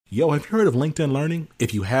Yo, have you heard of LinkedIn Learning?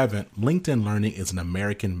 If you haven't, LinkedIn Learning is an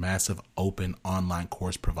American massive open online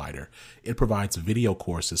course provider. It provides video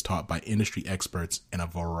courses taught by industry experts in a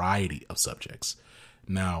variety of subjects.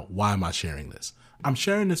 Now, why am I sharing this? I'm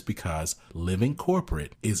sharing this because Living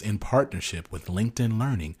Corporate is in partnership with LinkedIn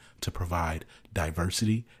Learning to provide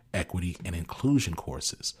diversity, equity, and inclusion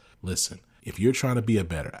courses. Listen, if you're trying to be a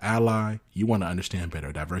better ally, you want to understand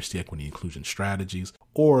better diversity, equity, inclusion strategies,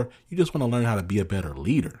 or you just want to learn how to be a better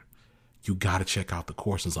leader, you got to check out the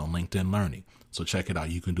courses on LinkedIn Learning. So check it out.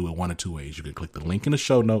 You can do it one of two ways. You can click the link in the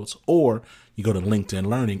show notes, or you go to LinkedIn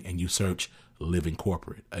Learning and you search Living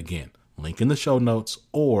Corporate. Again, link in the show notes,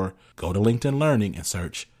 or go to LinkedIn Learning and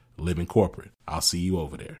search Living Corporate. I'll see you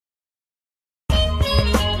over there.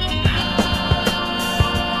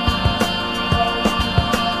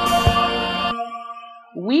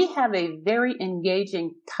 We have a very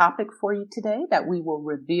engaging topic for you today that we will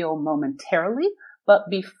reveal momentarily. But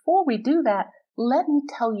before we do that, let me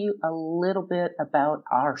tell you a little bit about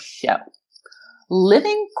our show.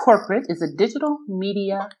 Living Corporate is a digital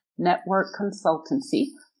media network consultancy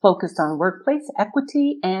focused on workplace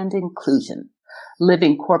equity and inclusion.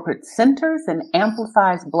 Living Corporate centers and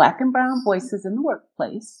amplifies Black and Brown voices in the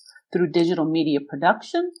workplace through digital media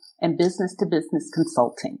production and business-to-business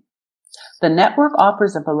consulting. The network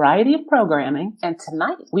offers a variety of programming, and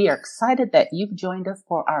tonight we are excited that you've joined us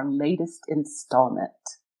for our latest installment.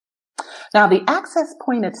 Now, the Access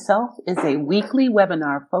Point itself is a weekly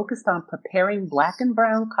webinar focused on preparing Black and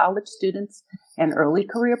Brown college students and early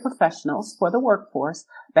career professionals for the workforce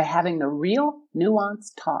by having the real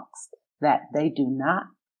nuanced talks that they do not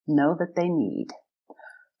know that they need.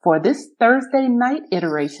 For this Thursday night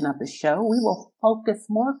iteration of the show, we will focus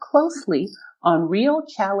more closely on real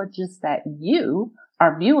challenges that you,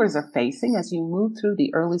 our viewers, are facing as you move through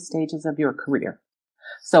the early stages of your career.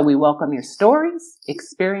 So we welcome your stories,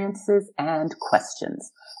 experiences, and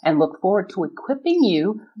questions, and look forward to equipping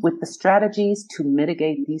you with the strategies to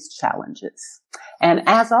mitigate these challenges. And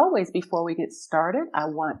as always, before we get started, I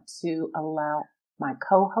want to allow my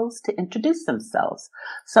co-hosts to introduce themselves.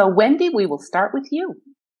 So Wendy, we will start with you.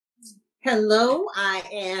 Hello, I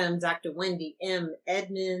am Dr. Wendy M.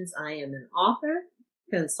 Edmonds. I am an author,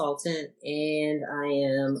 consultant, and I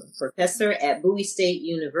am a professor at Bowie State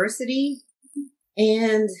University.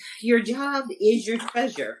 And your job is your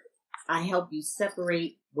treasure. I help you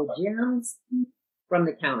separate the gems from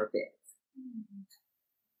the counterfeits.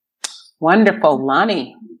 Wonderful.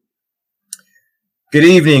 Lonnie. Good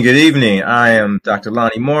evening. Good evening. I am Dr.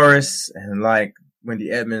 Lonnie Morris, and like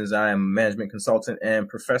Wendy Edmonds, I am a management consultant and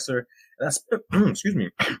professor. And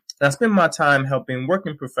I spend my time helping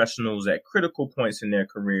working professionals at critical points in their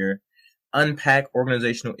career unpack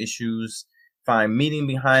organizational issues, find meaning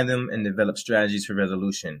behind them, and develop strategies for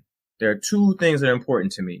resolution. There are two things that are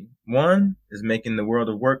important to me. One is making the world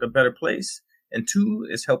of work a better place, and two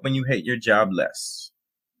is helping you hate your job less.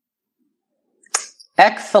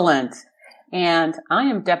 Excellent. And I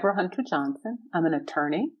am Debra Hunter Johnson. I'm an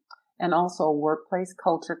attorney and also a workplace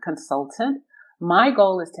culture consultant. My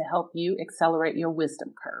goal is to help you accelerate your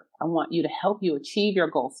wisdom curve. I want you to help you achieve your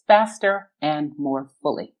goals faster and more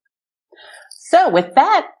fully. So with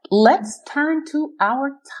that, let's turn to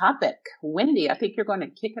our topic. Wendy, I think you're going to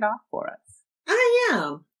kick it off for us. I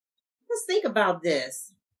am. Let's think about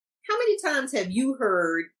this. How many times have you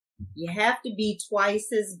heard you have to be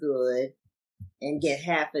twice as good and get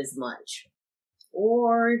half as much?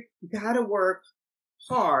 Or you got to work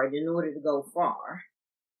hard in order to go far.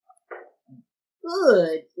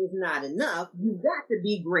 Good is not enough. You've got to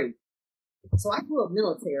be great. So I grew up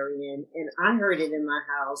military and I heard it in my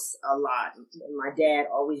house a lot. And my dad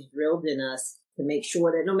always drilled in us to make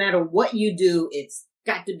sure that no matter what you do, it's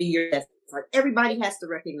got to be your best. Like everybody has to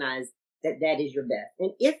recognize that that is your best.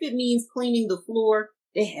 And if it means cleaning the floor,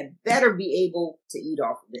 they had better be able to eat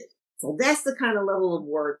off of it. So that's the kind of level of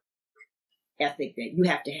work ethic that you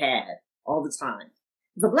have to have all the time.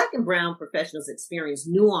 The Black and Brown professionals experience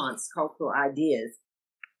nuanced cultural ideas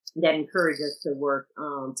that encourage us to work,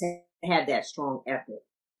 to have that strong ethic.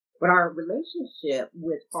 But our relationship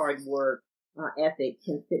with hard work ethic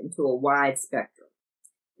can fit into a wide spectrum.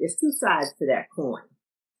 There's two sides to that coin.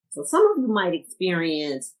 So some of you might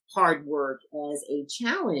experience hard work as a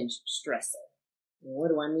challenge stressor. And what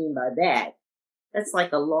do I mean by that? That's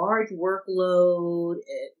like a large workload,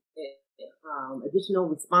 additional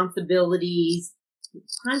responsibilities.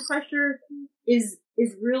 Time pressure is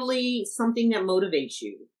really something that motivates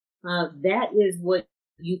you. That is what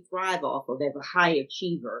you thrive off of as a high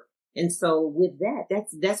achiever. And so with that,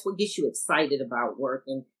 that's what gets you excited about work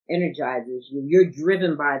and energizes you. You're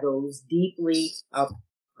driven by those deeply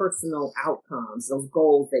personal outcomes, those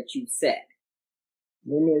goals that you set.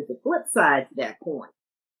 And then there's the flip side to that coin,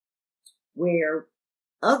 where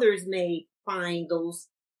others may find those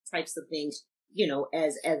types of things,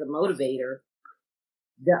 as a motivator.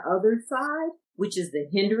 The other side, which is the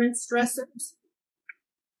hindrance stressors,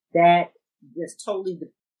 that just totally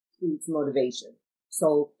depletes motivation.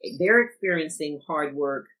 So they're experiencing hard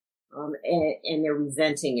work, and they're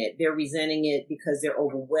resenting it. They're resenting it because they're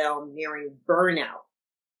overwhelmed, nearing burnout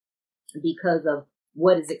because of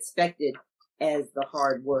what is expected as the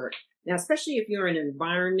hard work. Now, especially if you're in an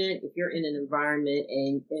environment,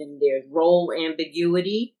 and there's role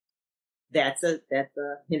ambiguity, that's a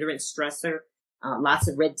hindrance stressor. Lots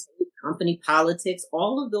of red tape, company politics,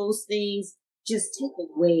 all of those things just take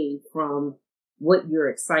away from what your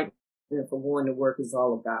excitement for going to work is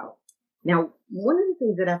all about. Now, one of the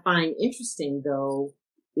things that I find interesting, though,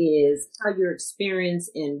 is how your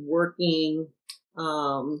experience in working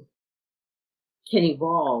can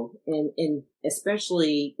evolve, and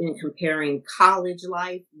especially in comparing college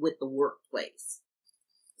life with the workplace.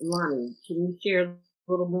 Lonnie, can you share a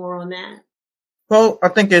little more on that? Well, I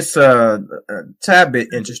think it's a tad bit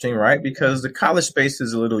interesting, right? Because the college space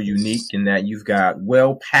is a little unique in that you've got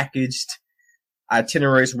well-packaged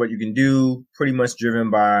itineraries of what you can do, pretty much driven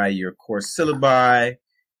by your course syllabi.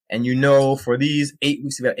 And for these 8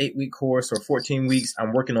 weeks, about 8-week course or 14 weeks,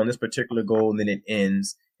 I'm working on this particular goal, and then it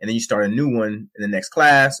ends. And then you start a new one in the next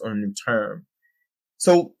class or a new term.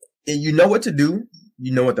 So you know what to do.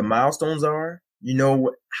 You know what the milestones are. You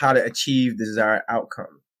know how to achieve the desired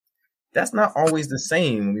outcome. That's not always the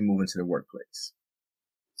same when we move into the workplace.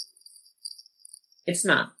 It's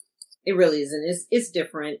not. It really isn't. It's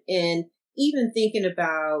different. And even thinking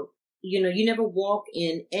about, you never walk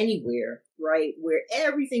in anywhere, right, where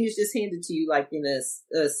everything is just handed to you like in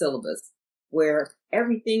a syllabus, where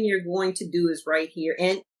everything you're going to do is right here.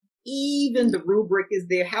 And even the rubric is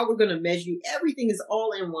there. How we're going to measure you. Everything is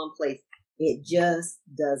all in one place. It just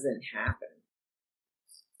doesn't happen.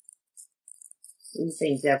 What do you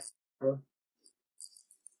think, Debra?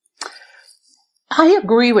 I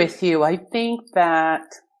agree with you. I think that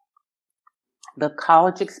the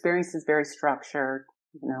college experience is very structured.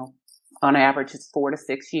 On average, it's 4 to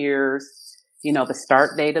 6 years. The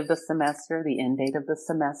start date of the semester, the end date of the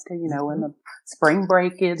semester, when the spring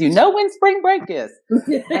break is, when spring break is.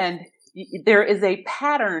 And there is a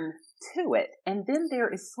pattern to it. And then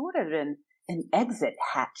there is sort of an exit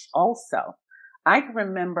hatch also. I can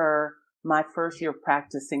remember my first year of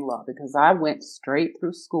practicing law because I went straight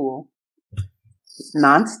through school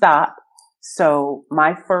nonstop. So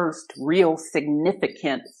my first real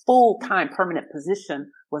significant full-time permanent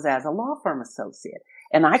position was as a law firm associate.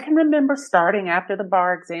 And I can remember starting after the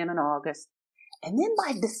bar exam in August, and then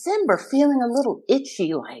by December feeling a little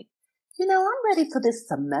itchy, like, I'm ready for this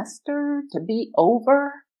semester to be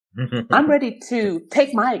over. I'm ready to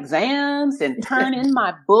take my exams and turn in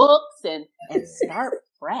my books and start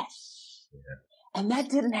fresh. Yeah. And that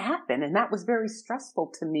didn't happen. And that was very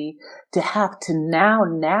stressful to me to have to now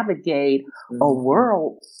navigate a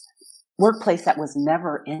workplace that was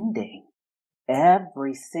never ending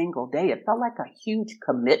every single day. It felt like a huge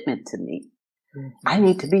commitment to me. Mm-hmm. I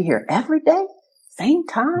need to be here every day, same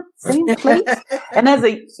time, same place. And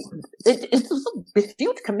it's a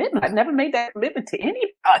huge commitment. I've never made that commitment to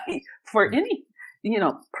anybody for any,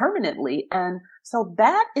 permanently. And so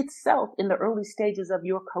that itself, in the early stages of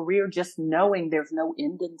your career, just knowing there's no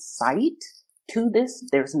end in sight to this,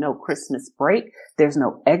 there's no Christmas break, there's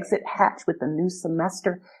no exit hatch with the new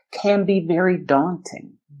semester, can be very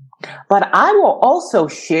daunting. But I will also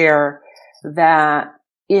share that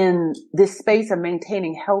in this space of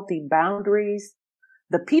maintaining healthy boundaries,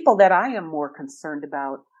 the people that I am more concerned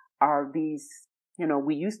about are these,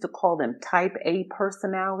 we used to call them type A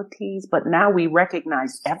personalities, but now we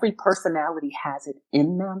recognize every personality has it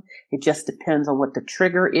in them. It just depends on what the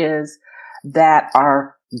trigger is, that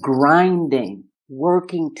are grinding,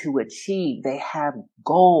 working to achieve. They have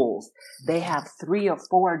goals. They have 3 or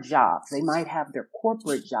 4 jobs. They might have their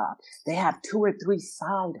corporate job. They have 2 or 3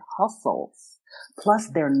 side hustles. Plus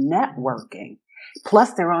they're networking.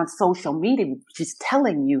 Plus they're on social media, which is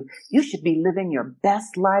telling you you should be living your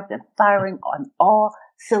best life and firing on all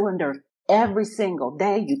cylinders every single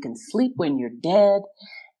day. You can sleep when you're dead.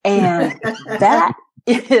 And that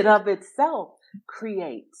in and of itself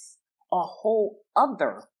creates a whole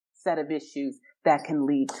other set of issues that can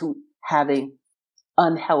lead to having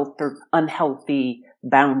unhealthy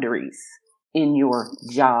boundaries in your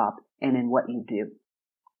job and in what you do.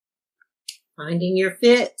 Finding your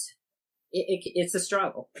fit. It's a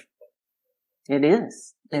struggle. It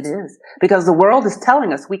is. It is. Because the world is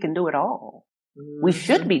telling us we can do it all. We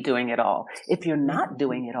should be doing it all. If you're not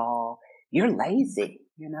doing it all, you're lazy.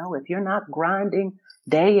 If you're not grinding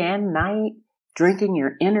day and night, drinking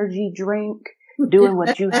your energy drink, doing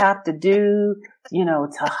what you have to do, to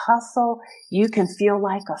hustle, you can feel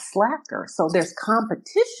like a slacker. So there's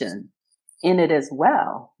competition in it as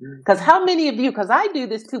well. Because how many of you, because I do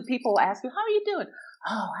this too, people ask you, how are you doing?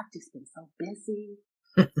 Oh, I've just been so busy.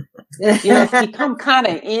 It's become kind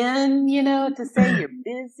of in, to say you're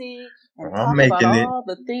busy and talk about all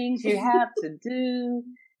the things you have to do,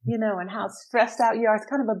 and how stressed out you are. It's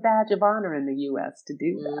kind of a badge of honor in the U.S. to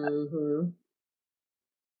do that. Mm-hmm.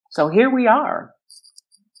 So here we are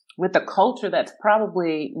with a culture that's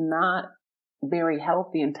probably not very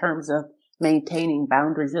healthy in terms of maintaining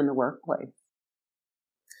boundaries in the workplace.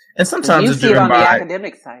 And sometimes you it's see driven it on by the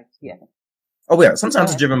academic side. Yeah. Oh yeah.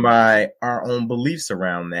 Sometimes it's driven by our own beliefs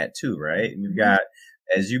around that too, right? We've got,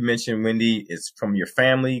 as you mentioned, Wendy, it's from your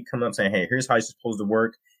family coming up saying, hey, here's how you're supposed to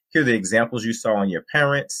work. Here are the examples you saw in your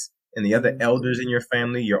parents and the other elders in your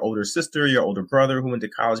family, your older sister, your older brother who went to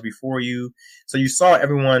college before you. So you saw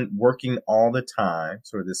everyone working all the time,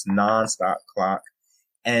 sort of this nonstop clock,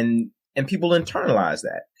 and people internalize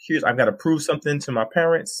that. I've got to prove something to my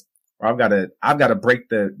parents, or I've got to break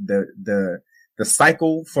the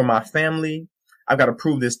cycle for my family. I've got to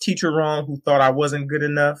prove this teacher wrong who thought I wasn't good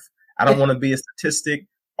enough. I don't want to be a statistic.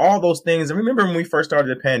 All those things. And remember when we first started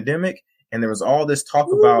the pandemic and there was all this talk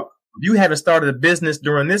about, if you haven't started a business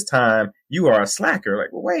during this time, you are a slacker.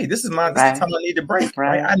 Like, well, wait, this is the time I need to break.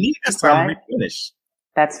 Right? I need this time to replenish.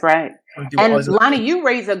 That's right. And Lonnie, you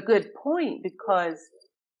raise a good point because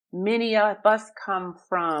many of us come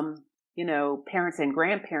from, parents and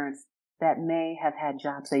grandparents that may have had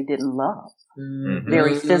jobs they didn't love. Mm-hmm.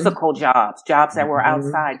 Very physical jobs that were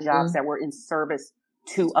outside, jobs that were in service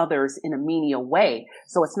to others in a menial way.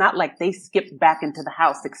 So it's not like they skipped back into the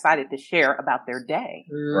house excited to share about their day.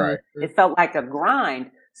 Right. It felt like a grind.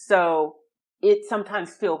 So it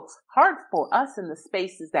sometimes feels hard for us in the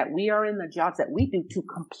spaces that we are in, the jobs that we do, to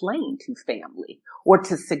complain to family or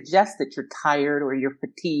to suggest that you're tired or you're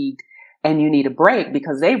fatigued and you need a break,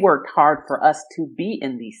 because they worked hard for us to be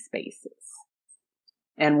in these spaces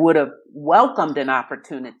and would have welcomed an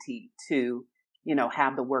opportunity to,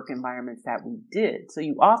 have the work environments that we did. So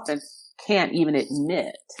you often can't even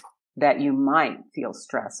admit that you might feel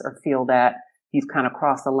stress or feel that you've kind of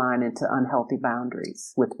crossed the line into unhealthy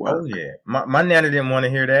boundaries with work. Oh yeah. My nana didn't want to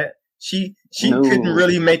hear that. She couldn't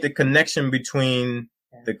really make the connection between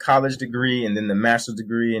the college degree and then the master's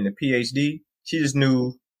degree and the PhD. She just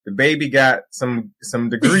knew the baby got some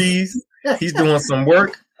degrees. He's doing some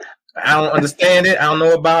work. I don't understand it. I don't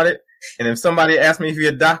know about it. And if somebody asks me if you're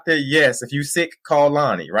a doctor, yes. If you sick, call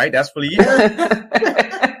Lonnie, right? That's for you.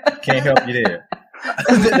 Can't help you there.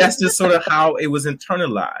 That's just sort of how it was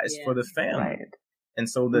internalized for the family. Right. And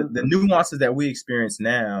so the nuances that we experience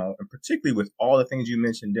now, and particularly with all the things you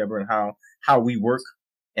mentioned, Debra, and how we work,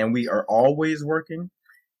 and we are always working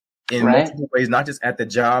in multiple ways, not just at the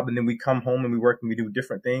job, and then we come home and we work and we do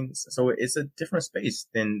different things. So it's a different space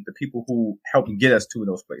than the people who help get us to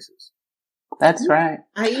those places. That's right.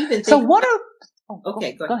 I even think. So what are?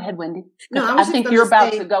 Okay, go ahead, Wendy. No, I think you're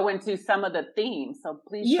about to go into some of the themes. So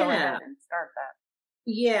please go ahead and start that.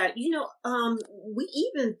 Yeah,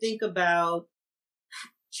 we even think about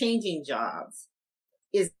changing jobs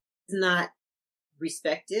is not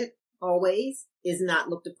respected always, is not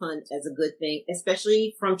looked upon as a good thing,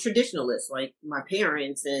 especially from traditionalists like my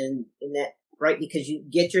parents and that, right? Because you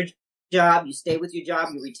get your job, you stay with your job,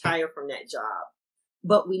 you retire from that job.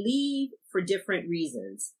 But we leave for different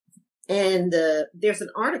reasons. And there's a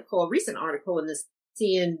recent article in the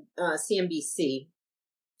CNBC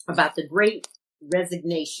about the Great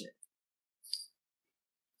Resignation.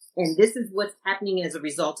 And this is what's happening as a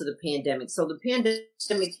result of the pandemic. So the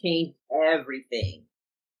pandemic changed everything.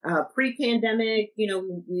 Pre-pandemic,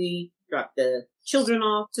 we dropped the children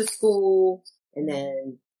off to school, and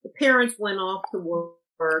then the parents went off to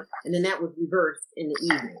work, and then that was reversed in the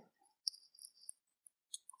evening.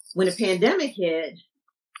 When the pandemic hit,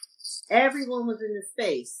 everyone was in the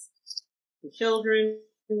space. The children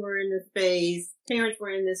were in the space, parents were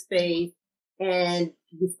in the space, and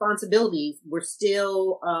responsibilities were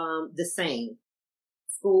still the same.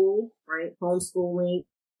 School, right? Homeschooling,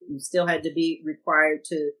 you still had to be required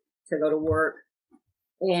to go to work.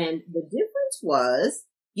 And the difference was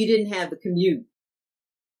you didn't have the commute.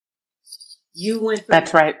 You went from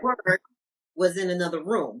work, was in another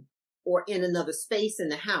room or in another space in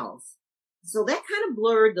the house. So that kind of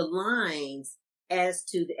blurred the lines as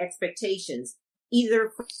to the expectations,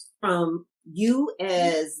 either from you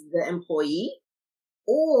as the employee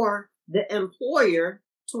or the employer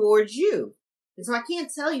towards you. And so I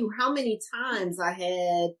can't tell you how many times I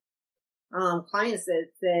had clients that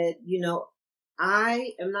said,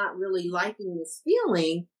 I am not really liking this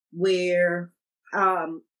feeling where I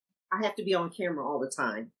have to be on camera all the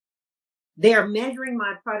time. They are measuring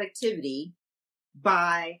my productivity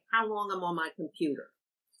by how long I'm on my computer,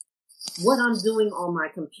 what I'm doing on my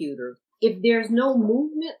computer. If there's no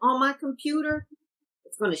movement on my computer,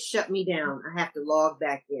 it's going to shut me down. I have to log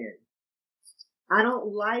back in. I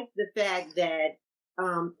don't like the fact that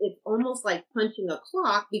it's almost like punching a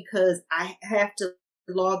clock, because I have to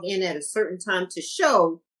log in at a certain time to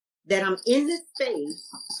show that I'm in this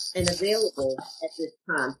space and available at this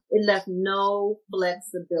time. It left no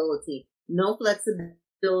flexibility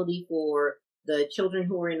for the children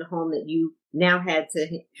who were in the home that you now had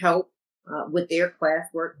to help with their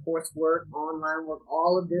classwork, coursework, online work.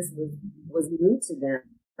 All of this was new to them.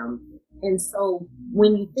 And so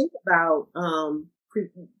when you think about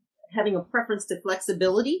having a preference to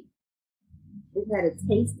flexibility, they've had a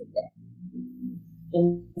taste of that.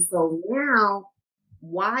 And so now,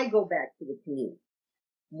 why go back to the commute?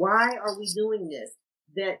 Why are we doing this?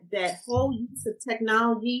 That whole use of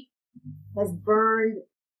technology has burned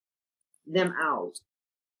them out.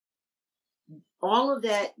 All of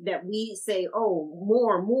that we say, oh,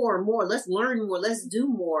 more, let's learn more, let's do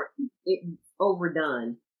more, it's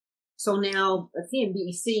overdone. So now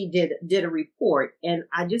CNBC did a report, and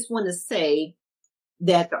I just want to say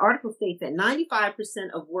that the article states that 95%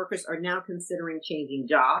 of workers are now considering changing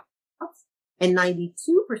jobs, and 92%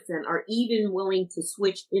 are even willing to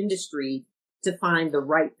switch industry to find the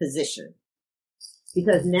right position.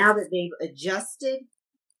 Because now that they've adjusted,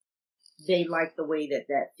 they like the way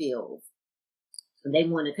that feels. And they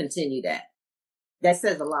want to continue that. That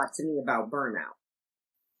says a lot to me about burnout.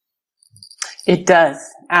 It does.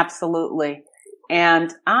 Absolutely.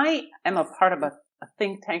 And I am a part of a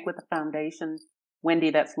think tank with the foundation,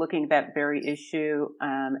 Wendy, that's looking at that very issue.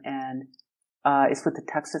 And it's with the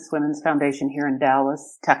Texas Women's Foundation here in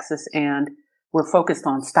Dallas, Texas. And we're focused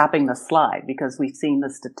on stopping the slide, because we've seen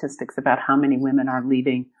the statistics about how many women are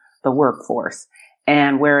leaving the workforce.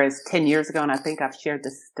 And whereas 10 years ago, and I think I've shared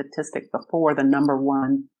this statistic before, the number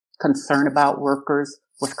one concern about workers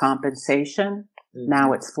was compensation. Mm-hmm.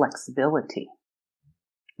 Now it's flexibility.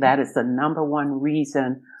 That is the number one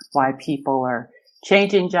reason why people are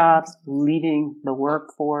changing jobs, leaving the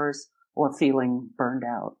workforce, or feeling burned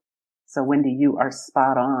out. So Wendy, you are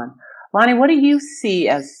spot on. Lonnie, what do you see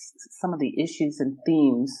as some of the issues and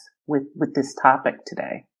themes with this topic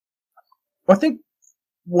today? Well, I think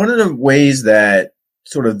one of the ways that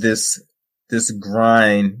sort of this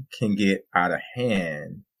grind can get out of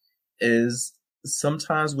hand is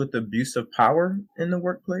sometimes with abuse of power in the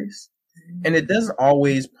workplace. And it doesn't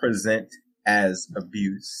always present as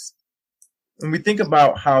abuse. When we think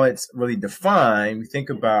about how it's really defined, we think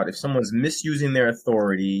about if someone's misusing their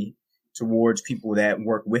authority towards people that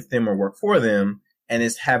work with them or work for them, and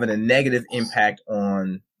it's having a negative impact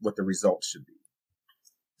on what the results should be.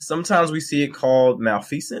 Sometimes we see it called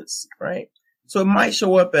malfeasance, right? So it might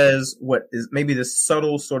show up as what is maybe this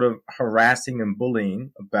subtle sort of harassing and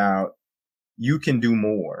bullying about you can do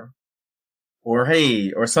more. Or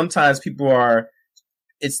hey, or sometimes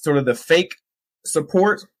it's sort of the fake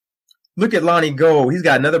support. Look at Lonnie go. He's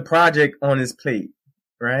got another project on his plate,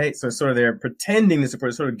 right? So sort of they're pretending to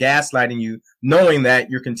support, sort of gaslighting you, knowing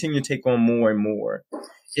that you're continuing to take on more and more.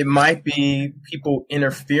 It might be people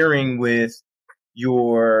interfering with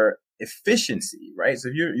your efficiency, right? So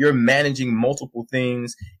if you're managing multiple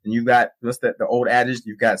things and you've got, what's that, the old adage,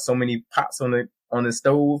 you've got so many pots on the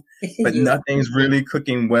stove, but nothing's really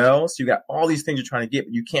cooking well. So you got all these things you're trying to get,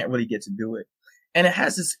 but you can't really get to do it. And it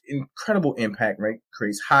has this incredible impact, right?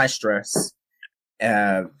 Creates high stress.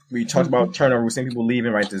 We talked about turnover. We're seeing people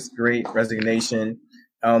leaving, right? This great resignation.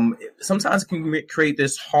 Sometimes it can create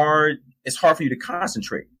it's hard for you to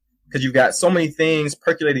concentrate because you've got so many things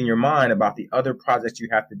percolating in your mind about the other projects you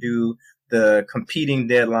have to do, the competing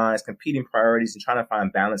deadlines, competing priorities, and trying to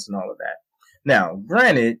find balance and all of that. Now,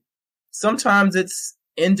 granted, sometimes it's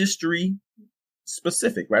industry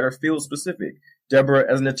specific, right? Or field specific. Debra,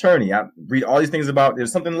 as an attorney, I read all these things about,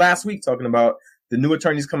 there's something last week talking about the new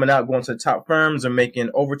attorneys coming out, going to the top firms are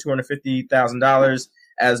making over $250,000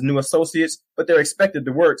 as new associates, but they're expected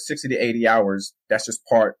to work 60 to 80 hours. That's just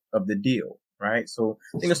part of the deal, right? So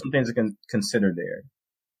I think there's some things to consider there.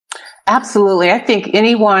 Absolutely. I think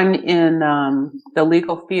anyone in the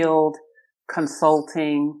legal field,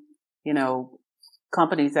 consulting,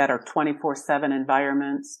 companies that are 24/7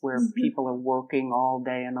 environments where people are working all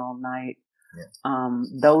day and all night,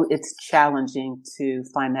 though it's challenging to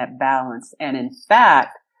find that balance. And in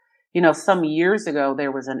fact, Some years ago,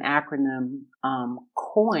 there was an acronym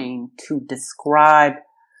coined to describe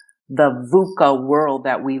the VUCA world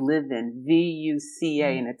that we live in,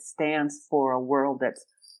 VUCA, and it stands for a world that's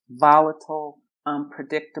volatile,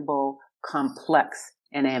 unpredictable, complex,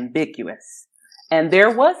 and ambiguous. And there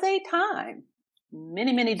was a time,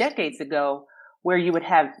 many, many decades ago, where you would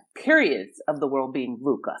have periods of the world being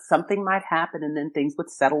VUCA. Something might happen and then things would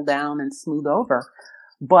settle down and smooth over.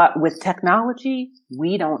 But with technology,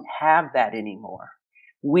 we don't have that anymore.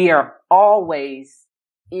 We are always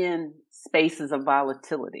in spaces of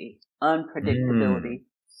volatility, unpredictability,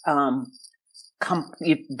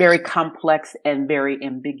 very complex and very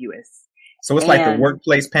ambiguous. So it's like the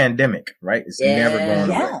workplace pandemic, right? It's never going away.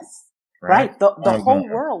 Yes, right. The whole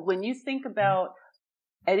world, when you think about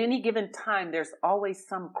at any given time, there's always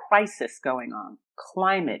some crisis going on.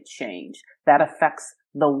 Climate change that affects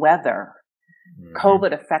the weather,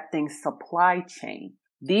 COVID affecting supply chain.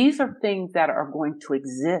 These are things that are going to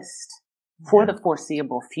exist for the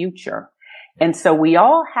foreseeable future. And so we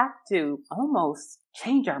all have to almost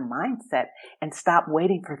change our mindset and stop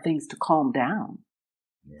waiting for things to calm down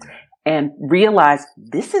and realize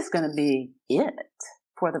this is going to be it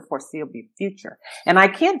for the foreseeable future. And I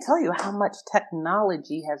can't tell you how much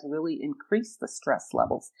technology has really increased the stress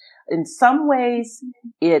levels. In some ways,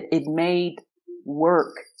 it made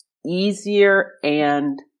work easier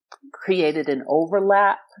and created an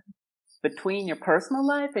overlap between your personal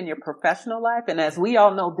life and your professional life. And as we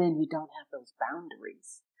all know, then you don't have those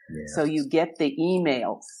boundaries. Yeah. So you get the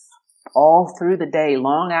emails all through the day,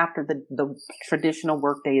 long after the traditional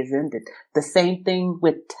workday is ended. The same thing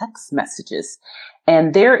with text messages.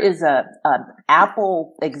 And there is an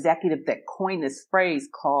Apple executive that coined this phrase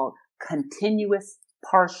called continuous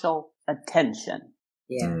partial attention.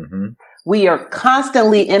 Yeah. Mm-hmm. We are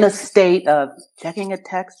constantly in a state of checking a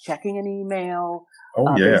text, checking an email.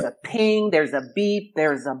 There's a ping, there's a beep,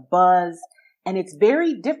 there's a buzz. And it's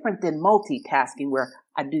very different than multitasking where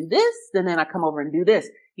I do this, and then I come over and do this.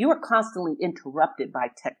 You are constantly interrupted by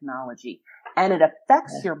technology, and it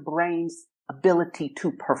affects your brain's ability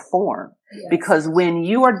to perform. Yes. Because when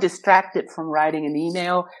you are distracted from writing an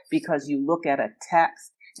email because you look at a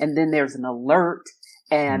text and then there's an alert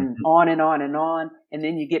and on and on and on, and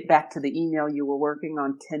then you get back to the email you were working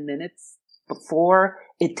on 10 minutes before,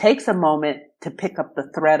 it takes a moment to pick up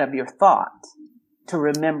the thread of your thought, to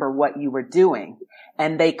remember what you were doing.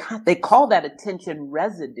 And they call that attention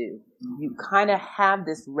residue. You kind of have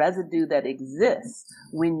this residue that exists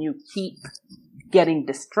when you keep getting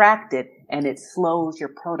distracted, and it slows your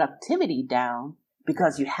productivity down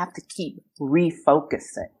because you have to keep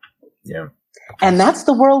refocusing. Yeah. And that's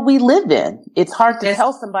the world we live in. It's hard to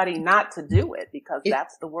tell somebody not to do it because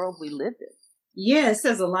that's the world we live in. Yeah, it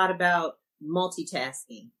says a lot about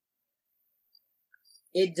multitasking.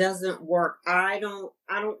 It doesn't work. I don't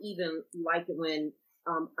even like it when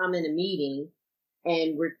I'm in a meeting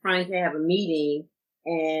and we're trying to have a meeting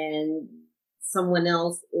and someone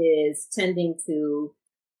else is tending to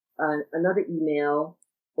another email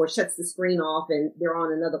or shuts the screen off and they're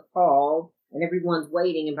on another call and everyone's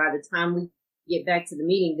waiting. And by the time we get back to the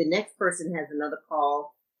meeting, the next person has another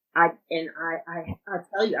call. I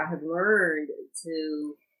tell you, I have learned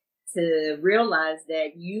to realize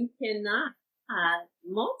that you cannot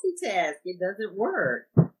multitask. It doesn't work.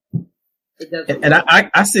 It doesn't. And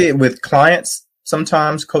I see it with clients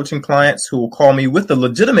sometimes, coaching clients who will call me with a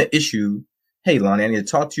legitimate issue. Hey, Lonnie, I need to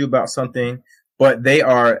talk to you about something. But they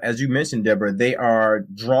are, as you mentioned, Debra, they are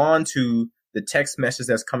drawn to the text message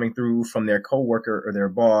that's coming through from their coworker or their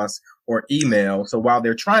boss or email. So while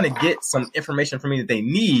they're trying to get some information from me that they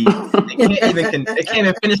need, they can't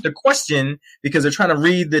even finish the question because they're trying to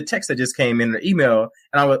read the text that just came in the email.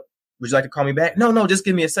 And would you like to call me back? No, just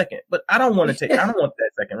give me a second. But I don't want that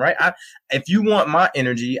second, right? If you want my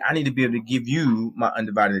energy, I need to be able to give you my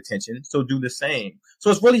undivided attention. So do the same. So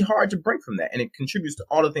it's really hard to break from that. And it contributes to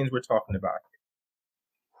all the things we're talking about.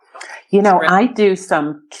 I do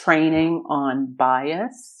some training on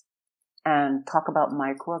bias and talk about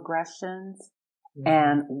microaggressions. Mm-hmm.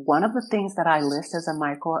 And one of the things that I list as a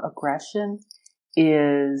microaggression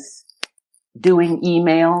is doing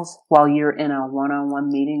emails while you're in a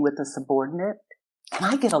one-on-one meeting with a subordinate. And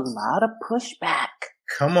I get a lot of pushback.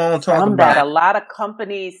 Come on, talk about that. A lot of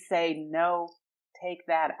companies say, no, take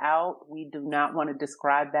that out. We do not want to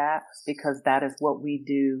describe that because that is what we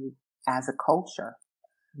do as a culture.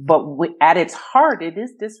 But at its heart, it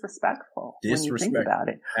is disrespectful when you think about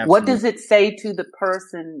it. Absolutely. What does it say to the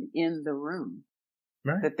person in the room?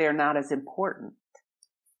 Right. That they're not as important.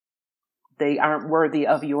 They aren't worthy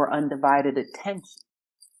of your undivided attention.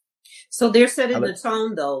 So they're setting the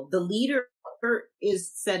tone, though. The leader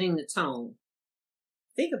is setting the tone.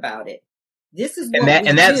 Think about it. This is and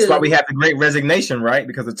what that's do. why we have the Great Resignation, right?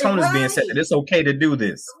 Because the tone is being set that it's okay to do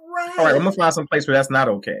this. Right. All right, I'm gonna find some place where that's not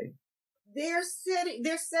okay. They're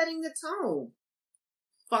setting the tone.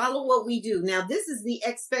 Follow what we do. Now, this is the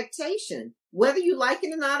expectation. Whether you like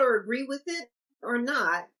it or not, or agree with it or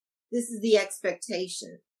not, this is the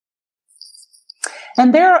expectation.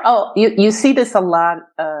 And you see this a lot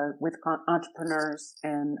with entrepreneurs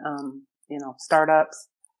and startups.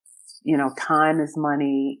 Time is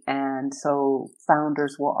money, and so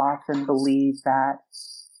founders will often believe that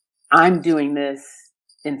I'm doing this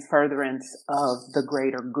in furtherance of the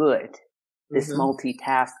greater good. This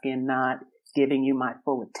multitasking, not giving you my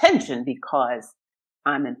full attention because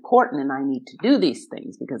I'm important and I need to do these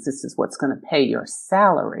things because this is what's going to pay your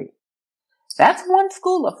salary. That's one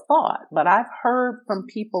school of thought, but I've heard from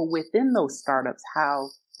people within those startups how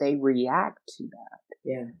they react to that.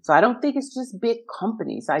 Yeah. So I don't think it's just big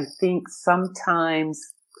companies. I think sometimes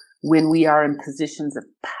when we are in positions of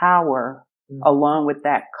power, along with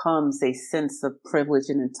that comes a sense of privilege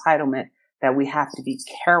and entitlement that we have to be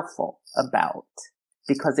careful about,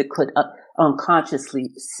 because it could unconsciously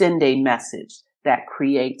send a message that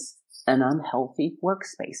creates an unhealthy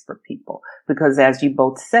workspace for people. Because as you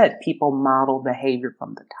both said, people model behavior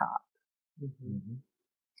from the top. Mm-hmm.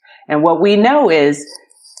 And what we know is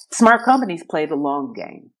smart companies play the long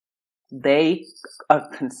game. They are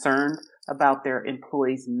concerned about their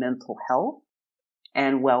employees' mental health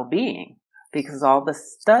and well-being, because all the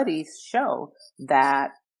studies show that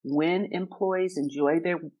when employees enjoy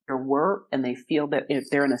their work and they feel that if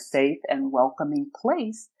they're in a safe and welcoming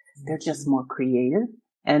place, they're just more creative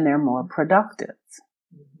and they're more productive.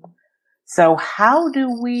 So how do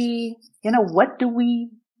we, what do we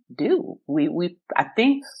do? We I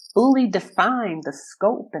think, fully define the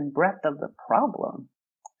scope and breadth of the problem.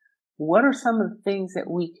 What are some of the things that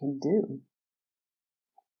we can do?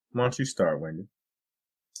 Why don't you start, Wendy?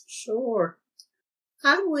 Sure.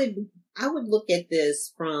 I would look at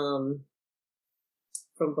this from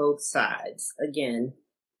both sides. Again,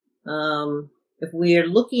 if we are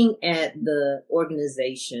looking at the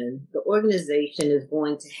organization is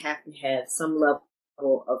going to have some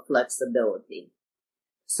level of flexibility.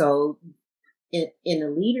 So in a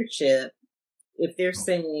leadership, if they're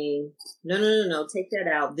saying, no, take that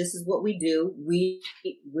out. This is what we do.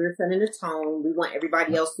 We're setting a tone. We want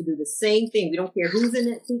everybody else to do the same thing. We don't care who's in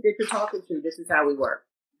that seat that you're talking to. This is how we work.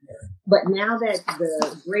 But now that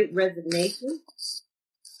the Great Resignation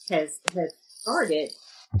has started,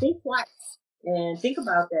 think twice and think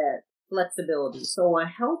about that flexibility. So a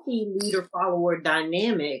healthy leader-follower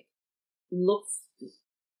dynamic looks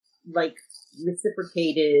like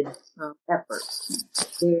reciprocated effort.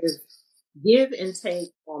 There's give and take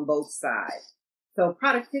on both sides. So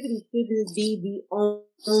productivity shouldn't be the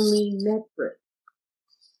only metric,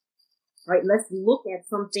 right? Let's look at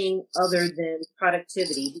something other than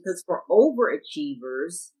productivity, because for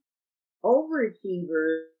overachievers,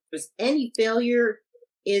 any failure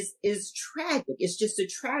is tragic. It's just a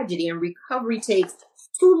tragedy, and recovery takes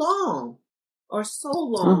too long or so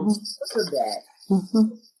long because of that.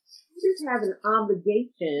 Leaders have an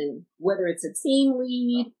obligation, whether it's a team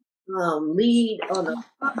lead on a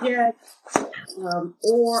project,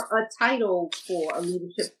 or a title for a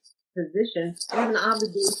leadership position, you have an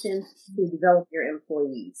obligation to develop your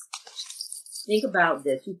employees. Think about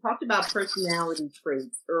this. You talked about personality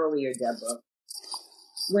traits earlier, Debra.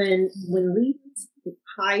 When leaders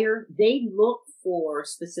hire, they look for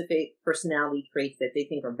specific personality traits that they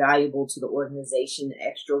think are valuable to the organization. The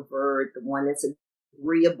extrovert, the one that's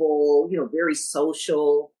agreeable, very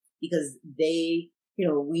social, because they,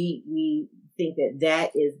 we think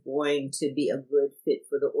that is going to be a good fit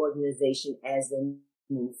for the organization as they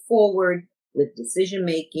move forward with decision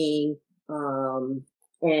making,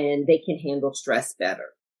 and they can handle stress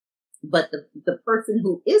better. But the person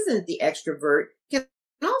who isn't the extrovert can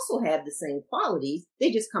also have the same qualities.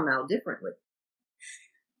 They just come out differently.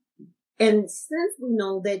 And since we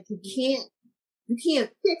know that you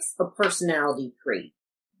can't fix a personality trait,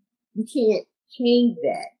 you can't change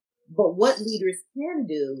that. But what leaders can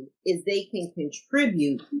do is they can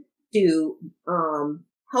contribute to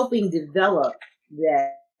helping develop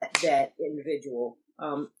that individual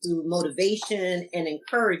through motivation and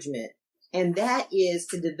encouragement. And that is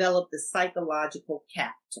to develop the psychological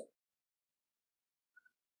capital.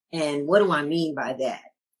 And what do I mean by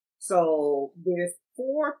that? So there's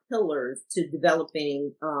 4 pillars to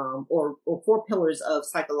developing, or 4 pillars of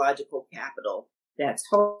psychological capital. That's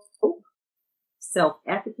hope,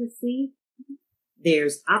 self-efficacy,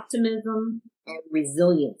 there's optimism, and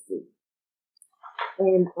resiliency.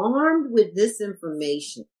 And armed with this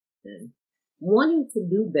information, wanting to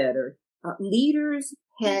do better, leaders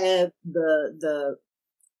have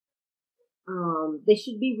they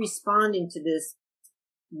should be responding to this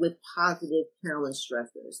with positive challenge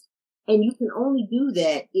stressors. And you can only do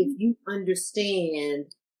that if you understand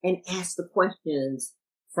and ask the questions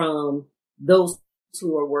from those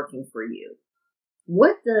who are working for you.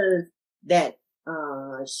 What does that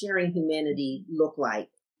sharing humanity look like?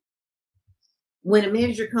 When a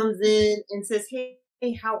manager comes in and says, hey,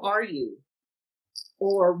 how are you?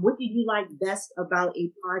 Or what did you like best about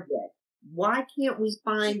a project? Why can't we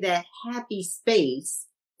find that happy space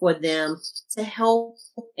for them to help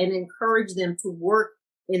and encourage them to work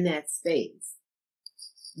in that space?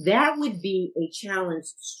 That would be a challenge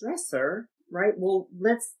stressor, right? Well,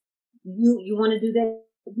 you want to do that?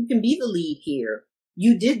 You can be the lead here.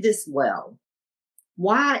 You did this well.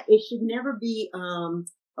 Why? It should never be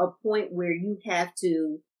a point where you have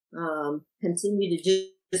to continue to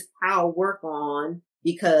just pile work on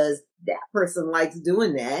because that person likes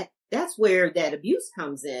doing that. That's where that abuse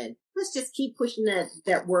comes in. Let's just keep pushing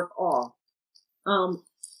that work off.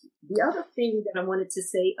 The other thing that I wanted to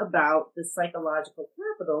say about the psychological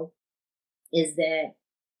capital is that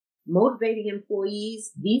motivating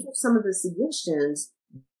employees, these are some of the suggestions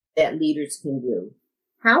that leaders can do.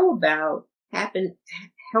 How about helping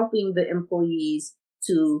the employees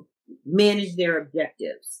to manage their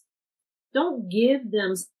objectives? Don't give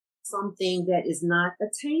them something that is not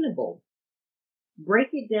attainable. Break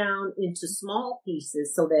it down into small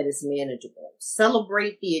pieces so that it's manageable.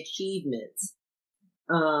 Celebrate the achievements.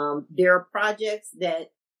 There are projects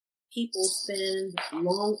that people spend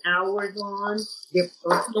long hours on, their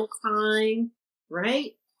personal time,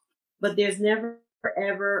 right? But there's never,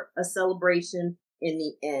 ever a celebration in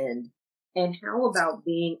the end. And how about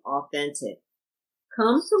being authentic?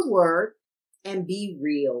 Come to work and be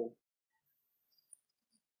real.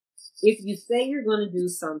 If you say you're going to do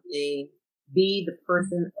something, be the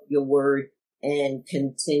person of your word and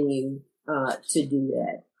continue to do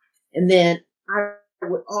that. And then I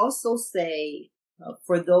would also say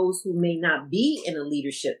for those who may not be in a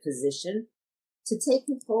leadership position, to take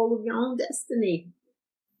control of your own destiny.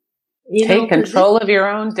 Take control of your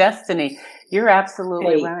own destiny. You're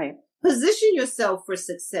absolutely right. Position yourself for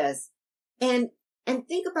success and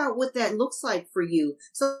think about what that looks like for you.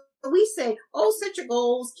 So we say, set your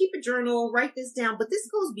goals, keep a journal, write this down, but this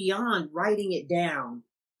goes beyond writing it down.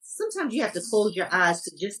 Sometimes you have to close your eyes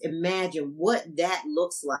to just imagine what that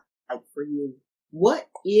looks like for you. What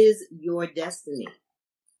is your destiny?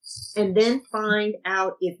 And then find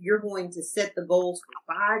out if you're going to set the goals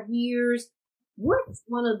for 5 years. What's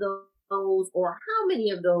one of those, or how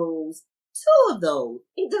many of those? 2 of those.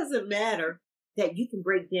 It doesn't matter, that you can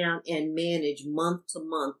break down and manage month to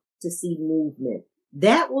month to see movement.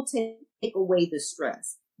 That will take away the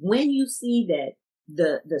stress. When you see that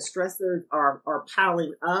the stressors are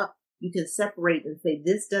piling up, you can separate and say,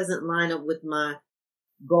 this doesn't line up with my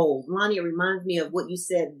goals. Lonnie, it reminds me of what you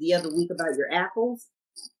said the other week about your apples.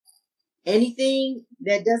 Anything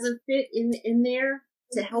that doesn't fit in there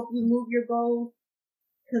to help you move your goals,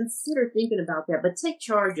 consider thinking about that, but take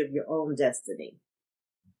charge of your own destiny.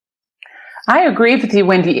 I agree with you,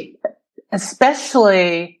 Wendy,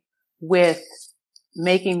 especially with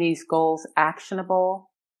making these goals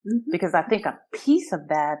actionable, because I think a piece of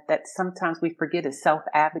that sometimes we forget is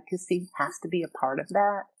self-advocacy has to be a part of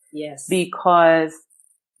that. Yes. Because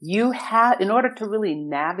in order to really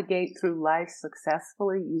navigate through life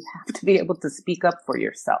successfully, you have to be able to speak up for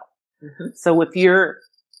yourself. Mm-hmm. So if you're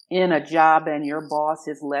in a job and your boss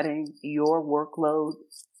is letting your workload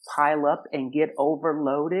pile up and get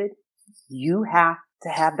overloaded, you have to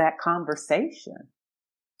have that conversation.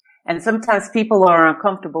 And sometimes people are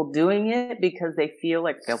uncomfortable doing it because they feel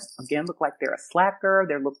like they'll, again, look like they're a slacker.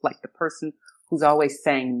 They look like the person who's always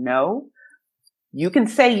saying no. You can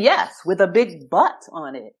say yes with a big but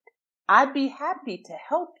on it. I'd be happy to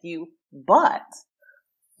help you, but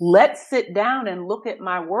let's sit down and look at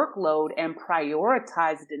my workload and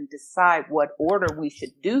prioritize it and decide what order we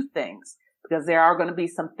should do things, because there are going to be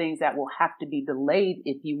some things that will have to be delayed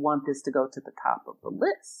if you want this to go to the top of the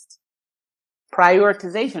list.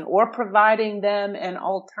 Prioritization, or providing them an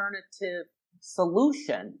alternative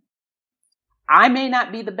solution. I may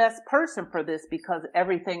not be the best person for this because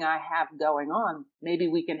everything I have going on. Maybe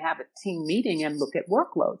we can have a team meeting and look at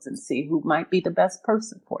workloads and see who might be the best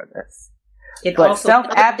person for this. It but also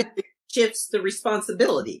shifts the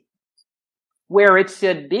responsibility where it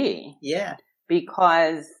should be. Yeah.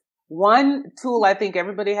 Because one tool I think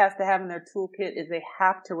everybody has to have in their toolkit is they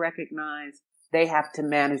have to recognize they have to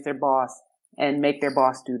manage their boss and make their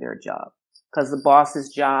boss do their job. because the boss's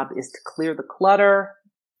job is to clear the clutter,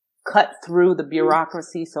 cut through the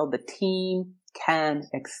bureaucracy so the team can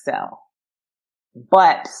excel.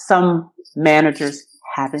 But some managers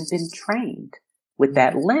haven't been trained with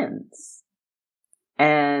that lens.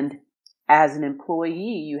 And as an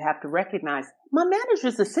employee, you have to recognize my manager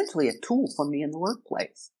is essentially a tool for me in the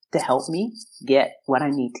workplace to help me get what I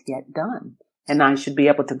need to get done. And I should be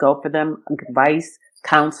able to go for them advice,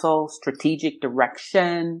 counsel, strategic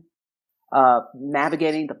direction,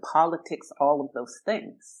 navigating the politics, all of those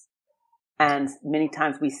things. And many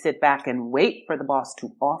times we sit back and wait for the boss to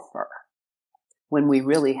offer when we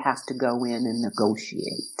really have to go in and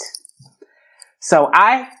negotiate. So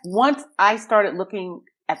once I started looking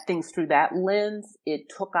at things through that lens, it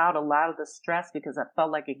took out a lot of the stress because I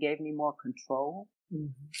felt like it gave me more control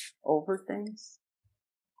over things.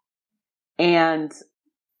 And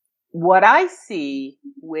what I see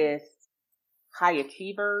with high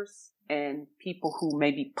achievers and people who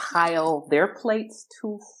maybe pile their plates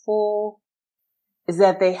too full is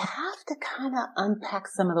that they have to kind of unpack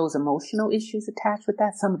some of those emotional issues attached with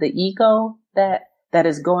that, some of the ego that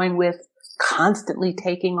is going with constantly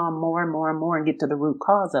taking on more and more and more and get to the root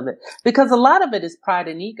cause of it. Because a lot of it is pride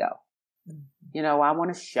and ego. You know, I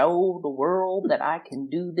want to show the world that I can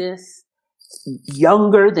do this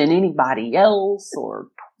younger than anybody else or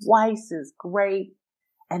twice as great.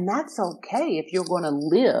 And that's okay if you're going to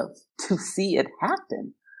live to see it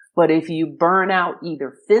happen. But if you burn out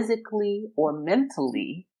either physically or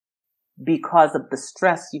mentally because of the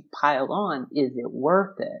stress you piled on, is it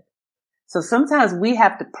worth it? So sometimes we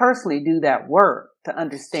have to personally do that work to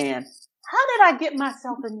understand, how did I get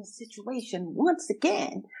myself in this situation once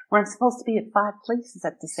again where I'm supposed to be at 5 places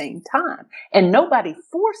at the same time? And nobody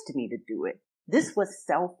forced me to do it. This was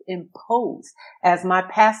self-imposed. As my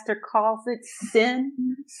pastor calls it, sin,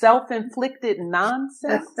 self-inflicted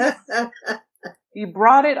nonsense. You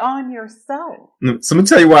brought it on yourself. So let me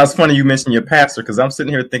tell you why it's funny you mentioned your pastor, because I'm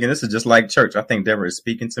sitting here thinking this is just like church. I think Debra is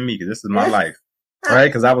speaking to me because this is my life, right?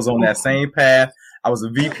 Because I was on that same path. I was a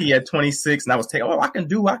VP at 26 and I was taking, I can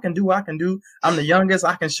do. I'm the youngest.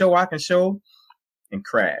 I can show, and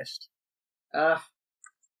crashed. Yes.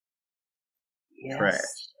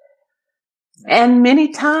 Crashed. And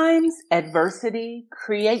many times adversity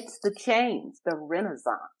creates the change, the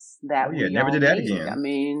renaissance that we never all did that need. again. I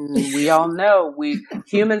mean, we all know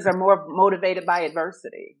humans are more motivated by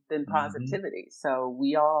adversity than positivity. So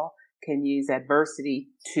we all can use adversity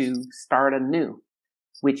to start anew,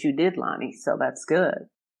 which you did, Lonnie. So that's good.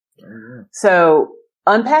 Mm-hmm. So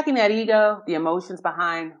unpacking that ego, the emotions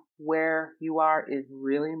behind where you are is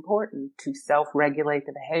really important to self-regulate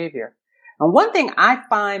the behavior. And one thing I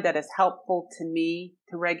find that is helpful to me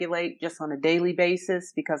to regulate just on a daily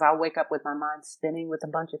basis, because I'll wake up with my mind spinning with a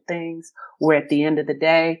bunch of things, or at the end of the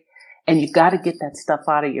day, and you've got to get that stuff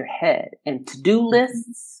out of your head. And to-do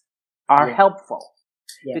lists are helpful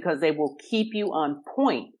because they will keep you on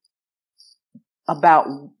point about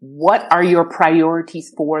what are your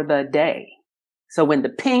priorities for the day. So when the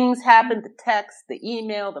pings happen, the text, the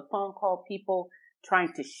email, the phone call, people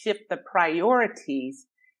trying to shift the priorities,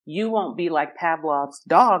 you won't be like Pavlov's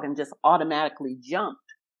dog and just automatically jump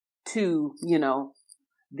to, the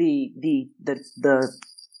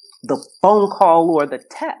phone call or the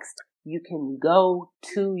text. You can go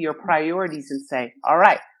to your priorities and say, all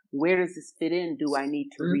right, where does this fit in? Do I need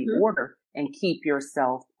to reorder? And keep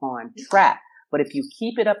yourself on track. But if you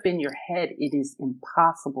keep it up in your head, it is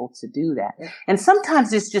impossible to do that. And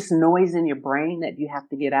sometimes it's just noise in your brain that you have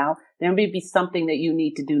to get out. There may be something that you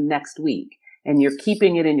need to do next week, and you're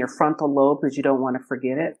keeping it in your frontal lobe because you don't want to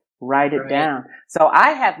forget it. Write it down. So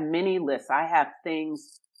I have many lists. I have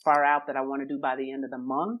things far out that I want to do by the end of the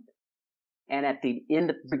month. And at the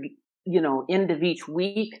end of each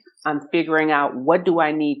week, I'm figuring out what do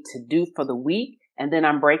I need to do for the week. And then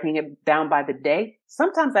I'm breaking it down by the day.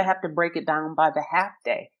 Sometimes I have to break it down by the half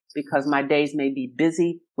day because my days may be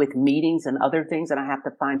busy with meetings and other things and I have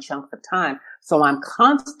to find chunks of time. So I'm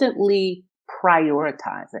constantly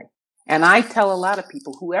prioritizing. And I tell a lot of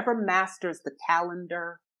people, whoever masters the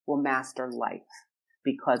calendar will master life,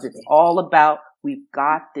 because it's all about, we've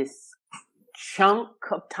got this chunk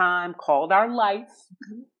of time called our life.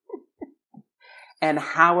 And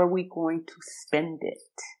how are we going to spend it?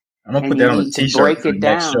 I'm going to put that on a t-shirt for the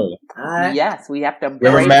next show. Yes, we have to break it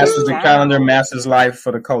down. Whoever masters the calendar masters life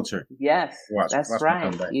for the culture. Yes, that's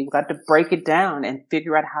right. You've got to break it down and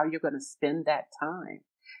figure out how you're going to spend that time.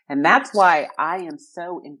 And that's why I am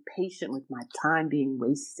so impatient with my time being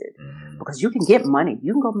wasted. Because you can get money.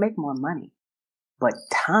 You can go make more money. But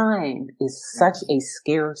time is such a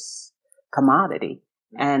scarce commodity.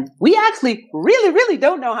 And we actually really, really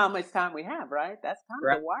don't know how much time we have, right? That's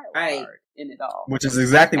kind of the wild card in it all. Which is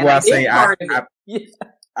exactly why I say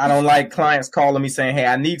I don't like clients calling me saying, hey,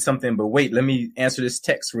 I need something, but wait, let me answer this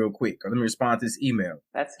text real quick, or let me respond to this email.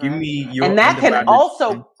 That's Give right. me your and that can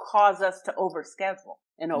also cause us to overschedule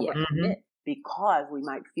and overcommit because we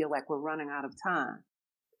might feel like we're running out of time.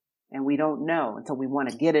 And we don't know until we want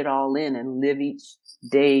to get it all in and live each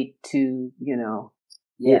day to,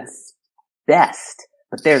 yes, best.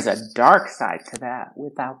 But there's a dark side to that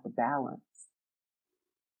without the balance.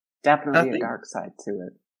 Definitely a dark side to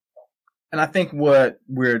it. And I think what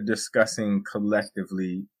we're discussing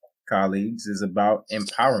collectively, colleagues, is about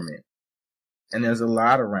empowerment. And there's a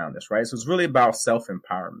lot around this, right? So it's really about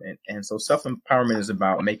self-empowerment. And so self-empowerment is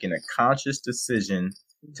about making a conscious decision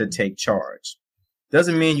to take charge.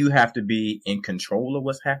 Doesn't mean you have to be in control of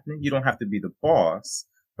what's happening. You don't have to be the boss.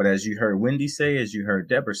 But as you heard Wendy say, as you heard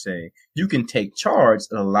Debra say, you can take charge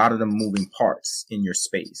of a lot of the moving parts in your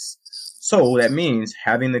space. So that means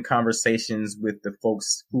having the conversations with the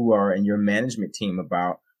folks who are in your management team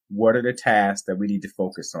about what are the tasks that we need to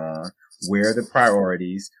focus on, where are the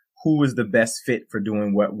priorities, who is the best fit for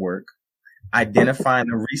doing what work, identifying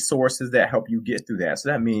the resources that help you get through that. So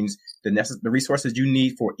that means the resources you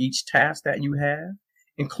need for each task that you have,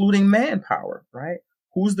 including manpower, right?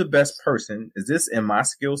 Who's the best person? Is this in my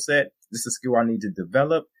skill set? Is this a skill I need to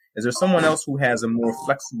develop? Is there someone else who has a more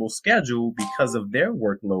flexible schedule because of their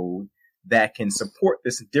workload that can support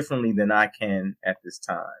this differently than I can at this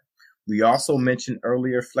time? We also mentioned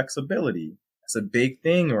earlier flexibility. That's a big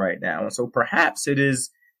thing right now. And so perhaps it is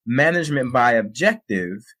management by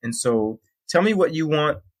objective. And so tell me what you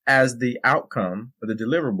want as the outcome or the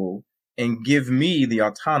deliverable and give me the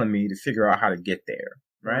autonomy to figure out how to get there,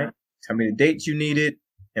 right? Tell me the dates you need it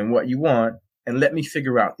and what you want, and let me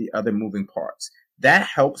figure out the other moving parts. That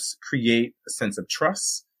helps create a sense of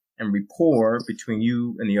trust and rapport between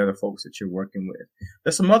you and the other folks that you're working with.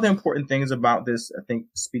 There's some other important things about this, I think,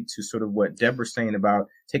 speak to sort of what Debra's saying about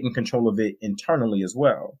taking control of it internally as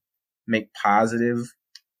well. Make positive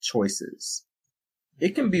choices.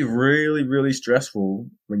 It can be really, really stressful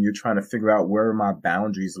when you're trying to figure out where my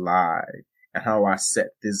boundaries lie and how I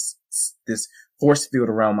set this force field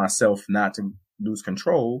around myself not to lose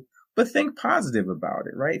control. But think positive about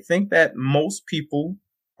it, right? Think that most people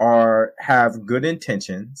have good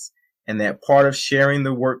intentions, and that part of sharing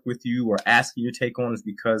the work with you or asking you to take on is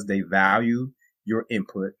because they value your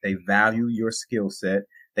input, they value your skill set,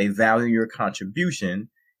 they value your contribution.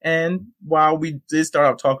 And while we did start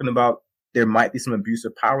out talking about there might be some abuse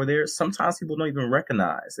of power there, sometimes people don't even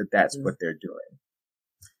recognize that that's what they're doing.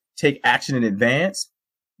 Take action in advance.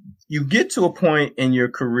 You get to a point in your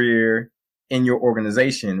career, in your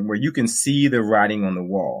organization, where you can see the writing on the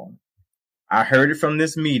wall. I heard it from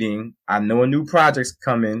this meeting. I know a new project's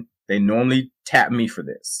coming. They normally tap me for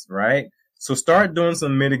this, right? So start doing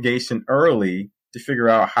some mitigation early to figure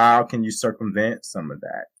out how can you circumvent some of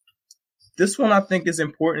that. This one I think is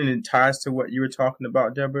important, and it ties to what you were talking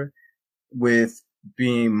about, Debra, with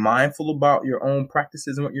being mindful about your own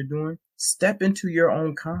practices and what you're doing. Step into your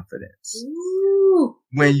own confidence. Ooh.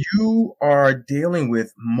 When you are dealing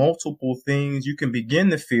with multiple things, you can begin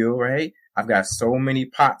to feel, right? I've got so many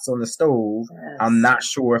pots on the stove. Yes. I'm not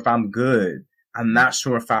sure if I'm good. I'm not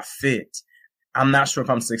sure if I fit. I'm not sure if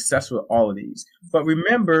I'm successful with all of these. But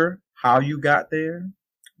remember how you got there,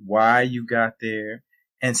 why you got there,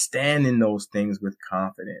 and stand in those things with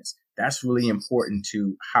confidence. That's really important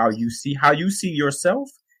to how you see yourself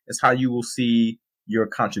is how you will see your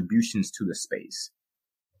contributions to the space.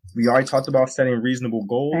 We already talked about setting reasonable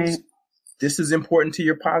goals. Right. This is important to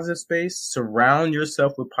your positive space. Surround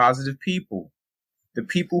yourself with positive people. The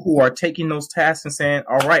people who are taking those tasks and saying,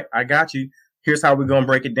 all right, I got you. Here's how we're going to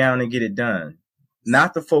break it down and get it done.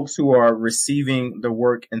 Not the folks who are receiving the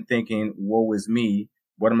work and thinking, woe is me.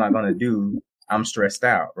 What am I going to do? I'm stressed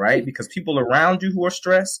out, right? Because people around you who are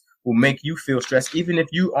stressed will make you feel stressed, even if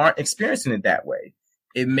you aren't experiencing it that way.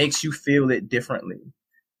 It makes you feel it differently.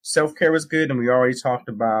 Self-care is good, and we already talked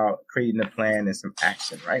about creating a plan and some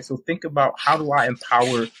action, right? So think about, how do I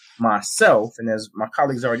empower myself? And as my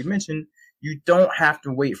colleagues already mentioned, you don't have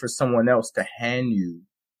to wait for someone else to hand you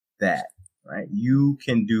that, right? You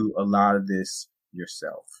can do a lot of this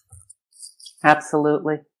yourself.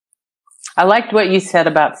 Absolutely. I liked what you said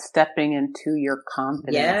about stepping into your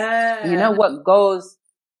confidence. Yeah. You know what goes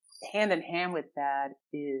hand in hand with that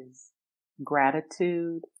is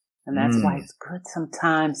gratitude. And that's why it's good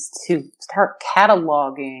sometimes to start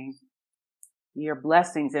cataloging your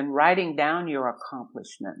blessings and writing down your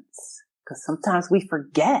accomplishments. Because sometimes we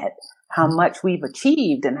forget how much we've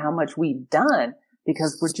achieved and how much we've done.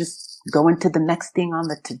 because we're just going to the next thing on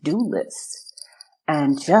the to-do list.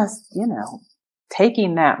 And just,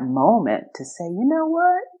 taking that moment to say, you know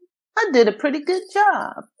what? I did a pretty good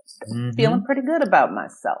job. Feeling pretty good about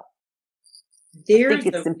myself. I think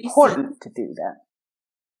it's important to do that.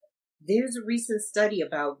 There's a recent study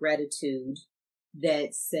about gratitude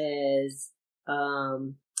that says,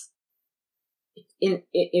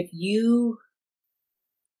 if you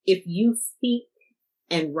speak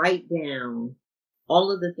and write down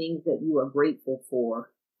all of the things that you are grateful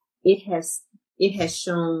for, it has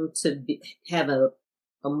shown to have a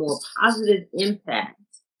more positive impact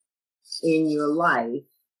in your life.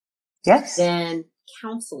 Yes. Than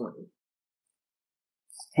counseling.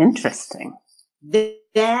 Interesting.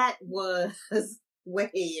 That was way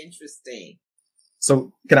interesting.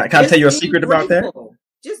 So can I tell you a secret about that?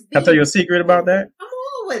 Can I tell you a secret about that? Come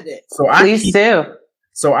on with it. Please do.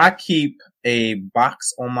 So I keep a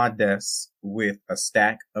box on my desk with a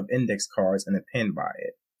stack of index cards and a pen by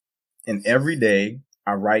it. And every day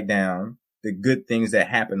I write down the good things that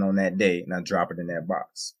happen on that day and I drop it in that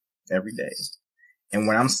box every day. And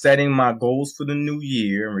when I'm setting my goals for the new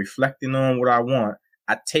year and reflecting on what I want,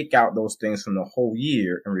 I take out those things from the whole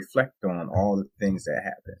year and reflect on all the things that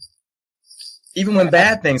happen. Even when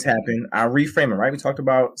bad things happen, I reframe it, right? We talked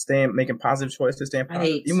about making positive choices, staying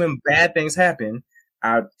positive. Right. Even when bad things happen,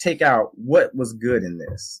 I take out what was good in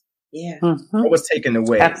this. Yeah. What was taken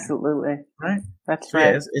away. Absolutely. Right? That's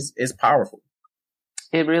right. Yeah, it's powerful.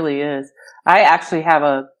 It really is. I actually have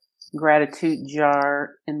a gratitude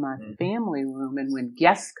jar in my family room, and when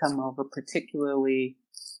guests come over, particularly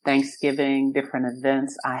Thanksgiving, different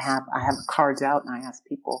events, I have cards out and I ask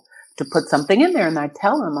people to put something in there, and I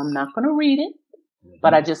tell them I'm not going to read it,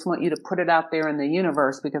 but I just want you to put it out there in the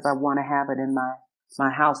universe because I want to have it in my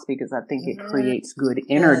house, because I think it creates good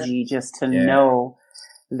energy just to know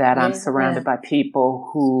that I'm surrounded by people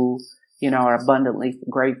who, are abundantly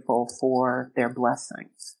grateful for their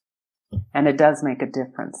blessings. And it does make a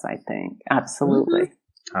difference, I think. Absolutely.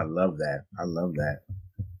 I love that.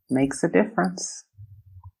 Makes a difference.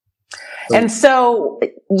 And so,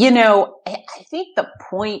 I think the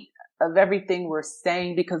point of everything we're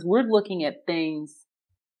saying, because we're looking at things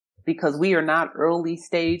because we are not early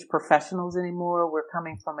stage professionals anymore. We're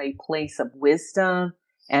coming from a place of wisdom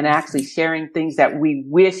and actually sharing things that we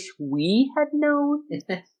wish we had known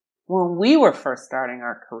when we were first starting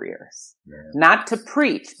our careers. Yeah. Not to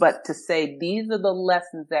preach, but to say these are the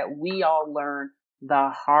lessons that we all learned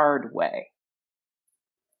the hard way.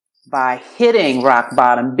 By hitting rock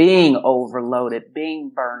bottom, being overloaded,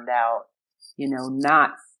 being burned out,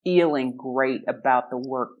 not feeling great about the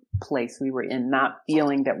workplace we were in, not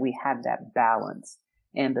feeling that we had that balance,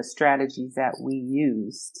 and the strategies that we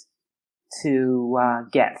used to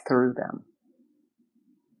get through them.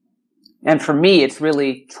 And for me, it's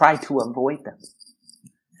really try to avoid them.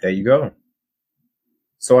 There you go.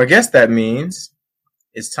 So I guess that means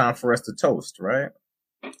it's time for us to toast, right?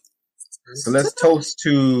 So let's toast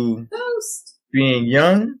to being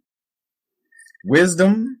young,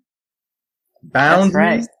 wisdom,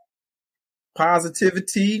 boundaries,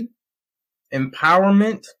 positivity,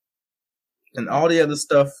 empowerment, and all the other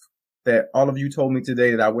stuff that all of you told me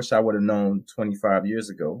today that I wish I would have known 25 years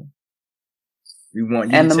ago. We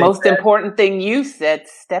want you and to the most important thing you said,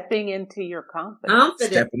 stepping into your confidence.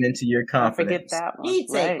 Stepping into your confidence. Don't forget that one. Key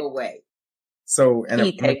takeaway. So, and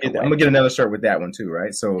I'm gonna get another shirt with that one too,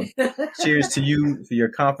 right? So, cheers to you for your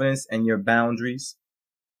confidence and your boundaries.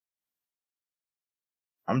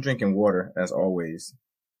 I'm drinking water as always.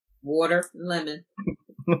 Water, lemon.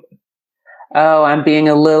 Oh, I'm being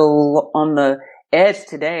a little on the edge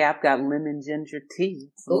today. I've got lemon ginger tea.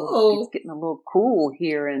 It's getting a little cool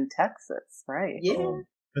here in Texas, right? Yeah. Oh,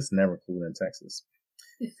 it's never cool in Texas.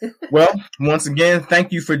 Well, once again,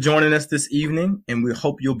 thank you for joining us this evening, and we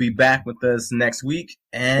hope you'll be back with us next week,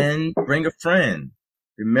 and bring a friend.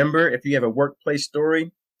 Remember, if you have a workplace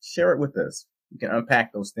story, share it with us. We can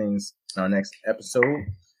unpack those things in our next episode.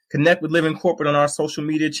 Connect with Living Corporate on our social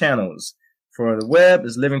media channels. For the web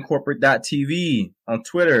is livingcorporate.tv. On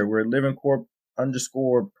Twitter, we're livingcorp_prod.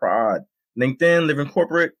 LinkedIn, Living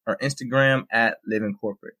Corporate, or Instagram @Living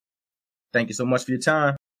Corporate. Thank you so much for your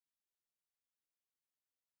time.